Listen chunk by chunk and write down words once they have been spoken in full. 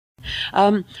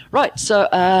Right. So,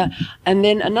 and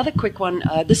then another quick one.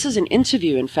 This is an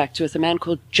interview, in fact, with a man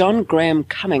called John Graham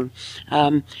Cumming.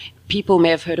 People may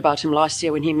have heard about him last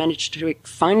year when he managed to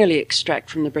finally extract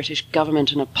from the British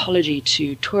government an apology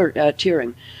to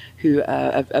Turing, who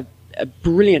a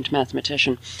brilliant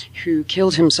mathematician who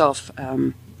killed himself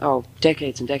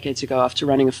decades and decades ago after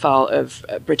running afoul of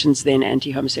Britain's then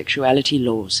anti-homosexuality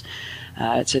laws.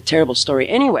 It's a terrible story.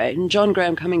 Anyway, John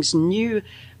Graham Cumming's new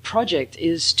project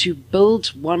is to build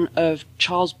one of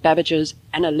Charles Babbage's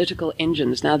analytical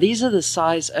engines. Now, these are the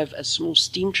size of a small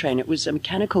steam train. It was a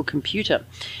mechanical computer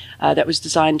that was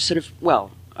designed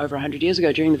over 100 years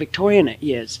ago during the Victorian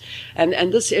years.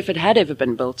 And this, if it had ever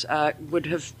been built, would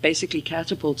have basically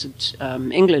catapulted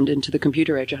England into the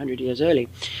computer age 100 years early.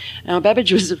 Now,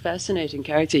 Babbage was a fascinating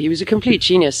character. He was a complete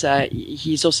genius.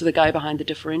 He's also the guy behind the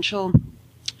differential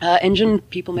engine.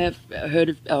 People may have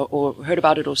heard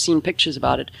about it or seen pictures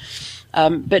about it.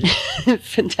 But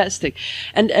fantastic.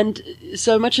 And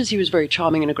so much as he was very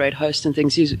charming and a great host and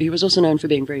things, he was also known for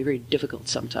being very, very difficult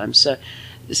sometimes. So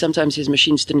sometimes his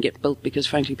machines didn't get built because,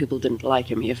 frankly, people didn't like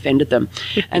him. He offended them.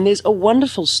 And there's a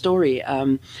wonderful story.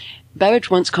 Babbage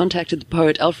once contacted the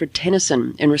poet Alfred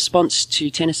Tennyson in response to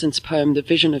Tennyson's poem, The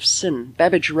Vision of Sin.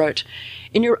 Babbage wrote,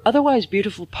 "In your otherwise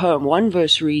beautiful poem, one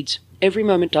verse reads, 'Every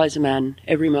moment dies a man,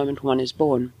 every moment one is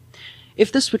born.' If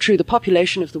this were true, the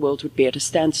population of the world would be at a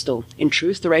standstill. In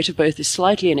truth, the rate of birth is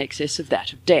slightly in excess of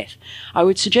that of death. I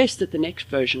would suggest that the next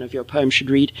version of your poem should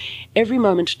read, 'Every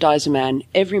moment dies a man,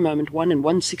 every moment 1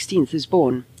 1/16 is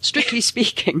born.' Strictly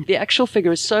speaking, the actual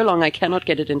figure is so long I cannot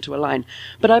get it into a line,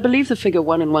 but I believe the figure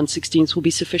 1 1/16 will be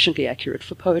sufficiently accurate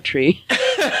for poetry."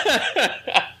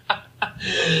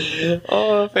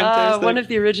 Oh, fantastic. One of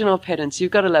the original pedants.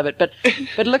 You've got to love it. But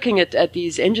looking at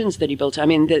these engines that he built, I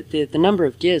mean, the number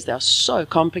of gears, they are so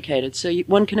complicated. So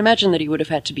one can imagine that he would have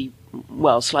had to be,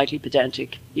 slightly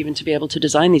pedantic, even to be able to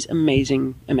design these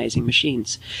amazing, amazing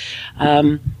machines.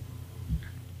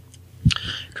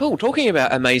 Cool. Talking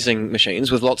about amazing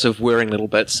machines with lots of whirring little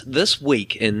bits, this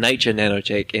week in Nature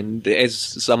Nanotech, and as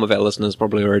some of our listeners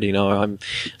probably already know, I'm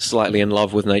slightly in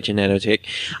love with Nature Nanotech,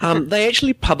 they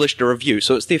actually published a review.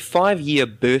 So it's their 5-year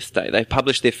birthday. They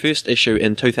published their first issue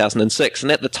in 2006,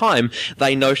 and at the time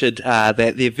they noted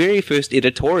that their very first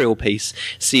editorial piece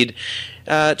said,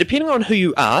 depending on who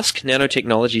you ask,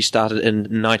 nanotechnology started in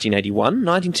 1981,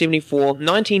 1974,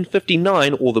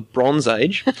 1959, or the Bronze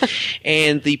Age,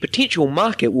 and the potential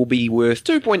market will be worth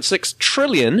 2.6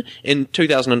 trillion in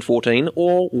 2014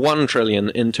 or 1 trillion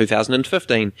in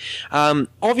 2015.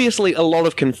 Obviously, a lot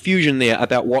of confusion there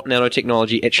about what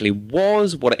nanotechnology actually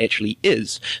was, what it actually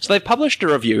is. So they've published a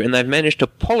review, and they've managed to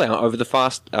pull out over the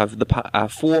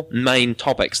 4 main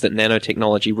topics that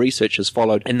nanotechnology research has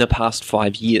followed in the past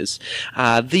 5 years.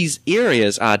 These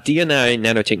areas are DNA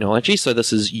nanotechnology, so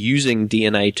this is using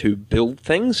DNA to build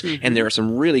things, and there are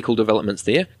some really cool developments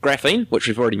there. Graphene, which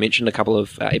we've already mentioned a couple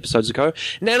of episodes ago.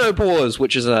 Nanopores,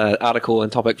 which is an article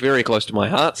and topic very close to my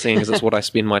heart, seeing as it's what I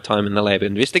spend my time in the lab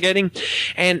investigating.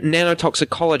 And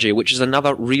nanotoxicology, which is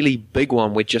another really big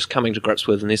one we're just coming to grips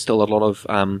with, and there's still a lot of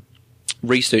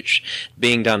research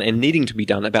being done and needing to be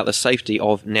done about the safety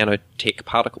of nanotech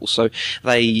particles. So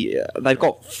they've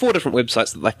got 4 different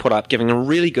websites that they've put up giving them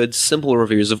really good, simple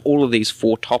reviews of all of these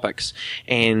 4 topics,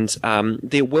 and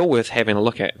they're well worth having a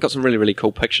look at. Got some really, really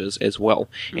cool pictures as well.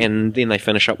 And then they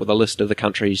finish up with a list of the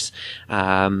countries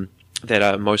that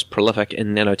are most prolific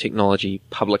in nanotechnology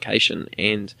publication,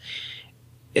 and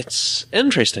it's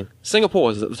interesting.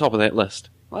 Singapore is at the top of that list.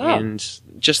 Wow. And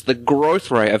just the growth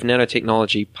rate of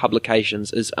nanotechnology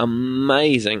publications is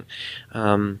amazing.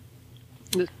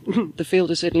 The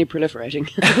field is certainly proliferating.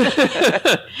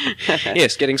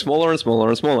 Yes, getting smaller and smaller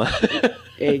and smaller.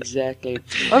 Exactly.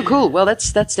 Oh, cool. Well,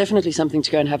 that's definitely something to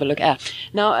go and have a look at.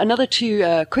 Now, another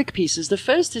 2 quick pieces. The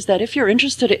first is that if you're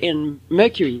interested in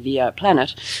Mercury, the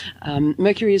planet,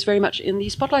 Mercury is very much in the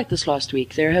spotlight this last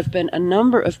week. There have been a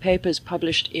number of papers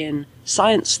published in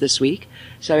Science this week,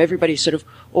 so everybody's sort of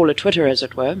all a Twitter, as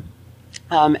it were.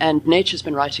 And Nature's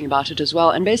been writing about it as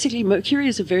well. And basically, Mercury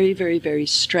is a very, very, very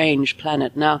strange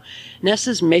planet. Now,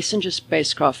 NASA's Messenger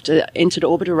spacecraft entered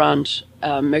orbit around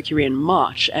Mercury in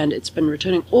March, and it's been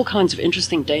returning all kinds of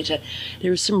interesting data.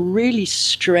 There are some really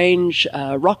strange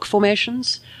rock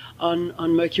formations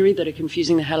on mercury that are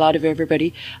confusing the hell out of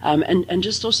everybody, and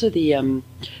just also the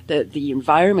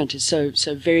environment is so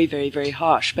very, very, very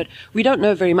harsh. But we don't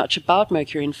know very much about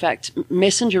mercury. In fact,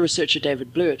 Messenger researcher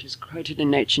David Blewett is quoted in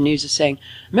Nature News as saying,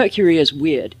 "Mercury is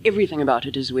weird. Everything about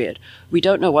it is weird. We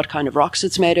don't know what kind of rocks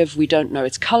it's made of. We don't know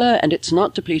its color, and it's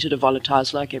not depleted of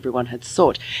volatiles like everyone had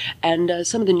thought." And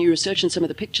some of the new research and some of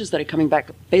the pictures that are coming back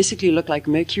basically look like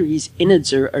Mercury's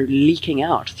innards are leaking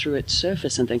out through its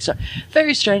surface and things. So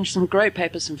very strange. Some great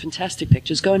papers, some fantastic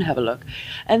pictures. Go and have a look.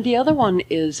 And the other one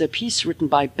is a piece written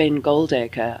by Ben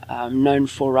Goldacre, known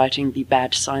for writing the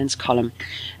Bad Science column.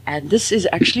 And this is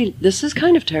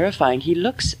kind of terrifying. He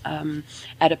looks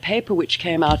at a paper which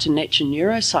came out in Nature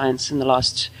Neuroscience in the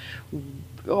last,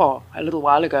 a little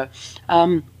while ago,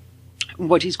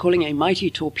 what he's calling a mighty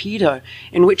torpedo,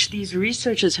 in which these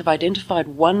researchers have identified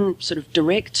one sort of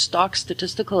direct, stark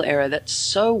statistical error that's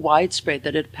so widespread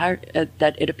that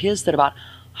it appears that about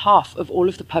half of all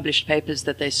of the published papers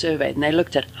that they surveyed, and they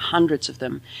looked at hundreds of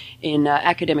them in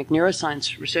academic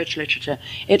neuroscience research literature,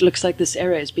 it looks like this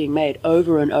error is being made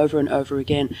over and over and over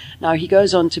again. Now, he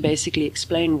goes on to basically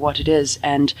explain what it is,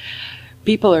 and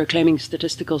people are claiming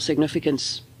statistical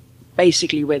significance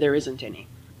basically where there isn't any.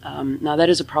 Now, that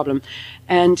is a problem.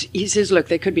 And he says, look,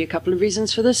 there could be a couple of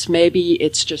reasons for this. Maybe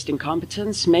it's just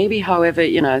incompetence. Maybe, however,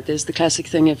 there's the classic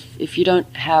thing, if you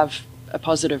don't have a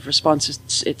positive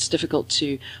response, it's difficult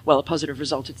to, a positive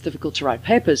result, it's difficult to write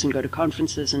papers and go to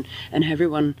conferences and have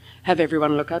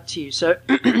everyone look up to you. So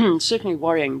certainly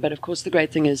worrying. But of course, the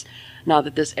great thing is now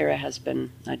that this error has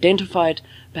been identified,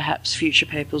 perhaps future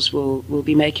papers will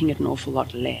be making it an awful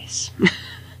lot less.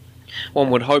 One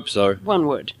would hope so. One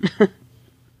would.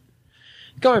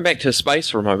 Going back to space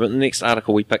for a moment, the next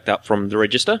article we picked up from the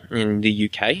Register in the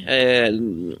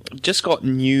UK just got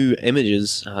new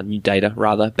data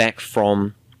back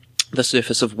from the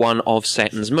surface of one of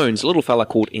Saturn's moons, a little fella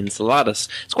called Enceladus.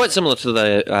 It's quite similar to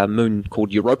the moon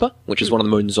called Europa, which is one of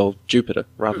the moons of Jupiter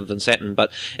rather than Saturn,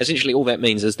 but essentially all that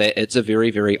means is that it's a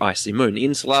very, very icy moon.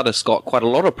 Enceladus got quite a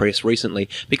lot of press recently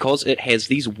because it has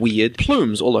these weird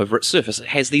plumes all over its surface. It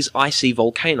has these icy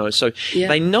volcanoes, so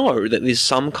they know that there's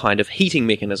some kind of heating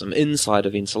mechanism inside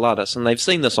of Enceladus, and they've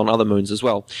seen this on other moons as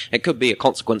well. It could be a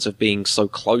consequence of being so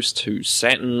close to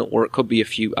Saturn, or it could be a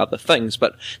few other things,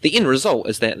 but the end result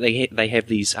is that they have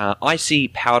these icy,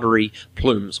 powdery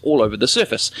plumes all over the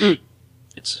surface.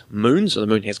 It's moon, so the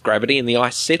moon has gravity, and the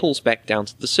ice settles back down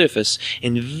to the surface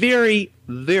in very,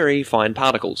 very fine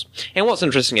particles. And what's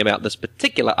interesting about this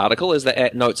particular article is that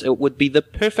it notes it would be the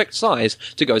perfect size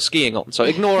to go skiing on. So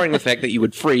ignoring the fact that you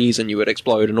would freeze and you would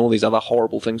explode and all these other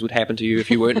horrible things would happen to you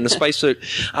if you weren't in a spacesuit,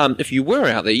 if you were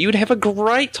out there, you would have a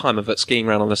great time of it skiing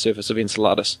around on the surface of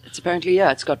Enceladus. It's apparently,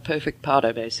 it's got perfect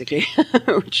powder, basically,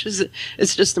 which is,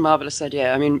 it's just a marvelous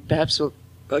idea. I mean, perhaps we'll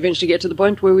eventually get to the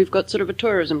point where we've got sort of a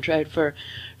tourism trade for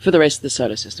the rest of the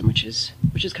solar system, which is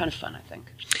kind of fun, I think.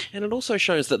 And it also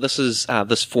shows that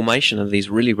this formation of these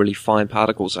really, really fine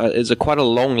particles is quite a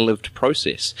long-lived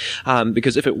process.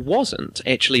 Because if it wasn't,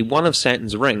 actually one of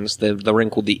Saturn's rings, the ring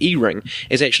called the E-ring,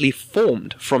 is actually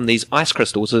formed from these ice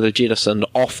crystals that are jettisoned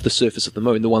off the surface of the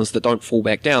moon. The ones that don't fall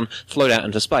back down float out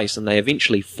into space, and they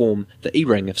eventually form the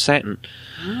E-ring of Saturn.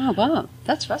 Oh, wow.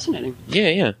 That's fascinating.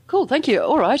 Yeah. Cool, thank you.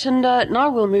 All right, and now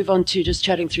we'll move on to just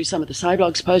chatting through some of the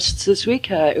Sciblogs posts this week.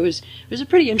 It was a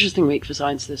pretty interesting week for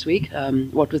science this week,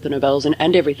 what with the Nobels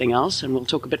and everything else, and we'll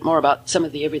talk a bit more about some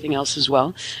of the everything else as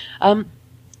well.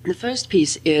 The first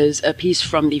piece is a piece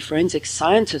from the Forensic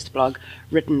Scientist blog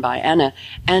written by Anna,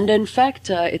 and in fact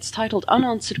it's titled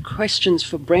Unanswered Questions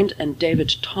for Brent and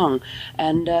David Tong,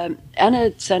 and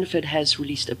Anna Sandiford has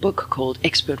released a book called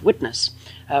Expert Witness,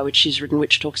 which she's written,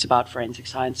 which talks about forensic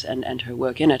science and her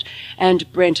work in it.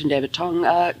 And Brent and David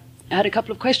Tong had a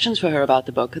couple of questions for her about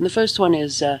the book. And the first one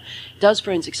is, does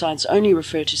forensic science only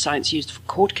refer to science used for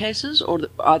court cases, or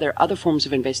are there other forms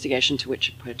of investigation to which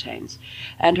it pertains?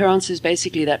 And her answer is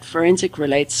basically that forensic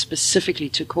relates specifically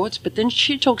to courts, but then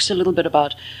she talks a little bit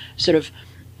about sort of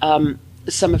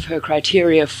some of her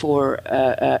criteria for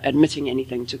admitting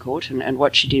anything to court and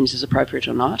what she deems is appropriate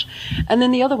or not. And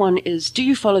then the other one is, do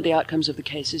you follow the outcomes of the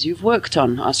cases you've worked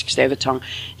on, asks David Tong.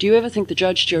 Do you ever think the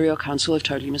judge, jury, or counsel have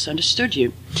totally misunderstood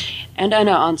you? And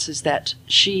Anna answers that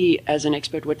she, as an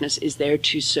expert witness, is there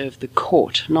to serve the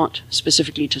court, not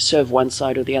specifically to serve one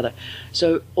side or the other.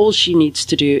 So all she needs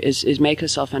to do is make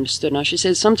herself understood. Now, she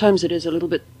says sometimes it is a little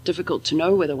bit difficult to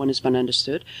know whether one has been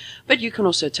understood, but you can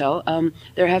also tell.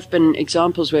 There have been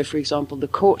examples where, for example, the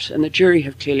court and the jury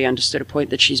have clearly understood a point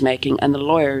that she's making, and the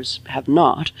lawyers have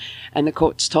not, and the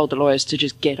court's told the lawyers to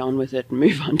just get on with it and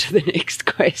move on to the next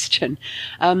question.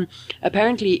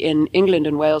 Apparently in England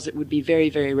and Wales it would be very,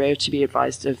 very rare to be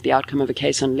advised of the outcome of a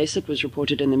case unless it was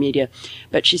reported in the media.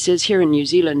 But she says here in New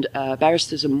Zealand,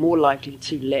 barristers are more likely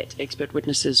to let expert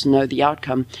witnesses know the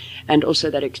outcome, and also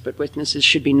that expert witnesses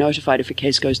should be notified if a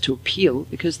case goes to appeal,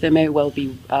 because they may well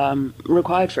be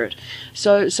required for it.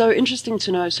 So interesting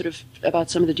to know sort of about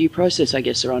some of the due process, I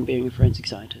guess, around being a forensic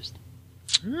scientist.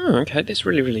 Oh, okay, that's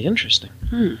really, really interesting.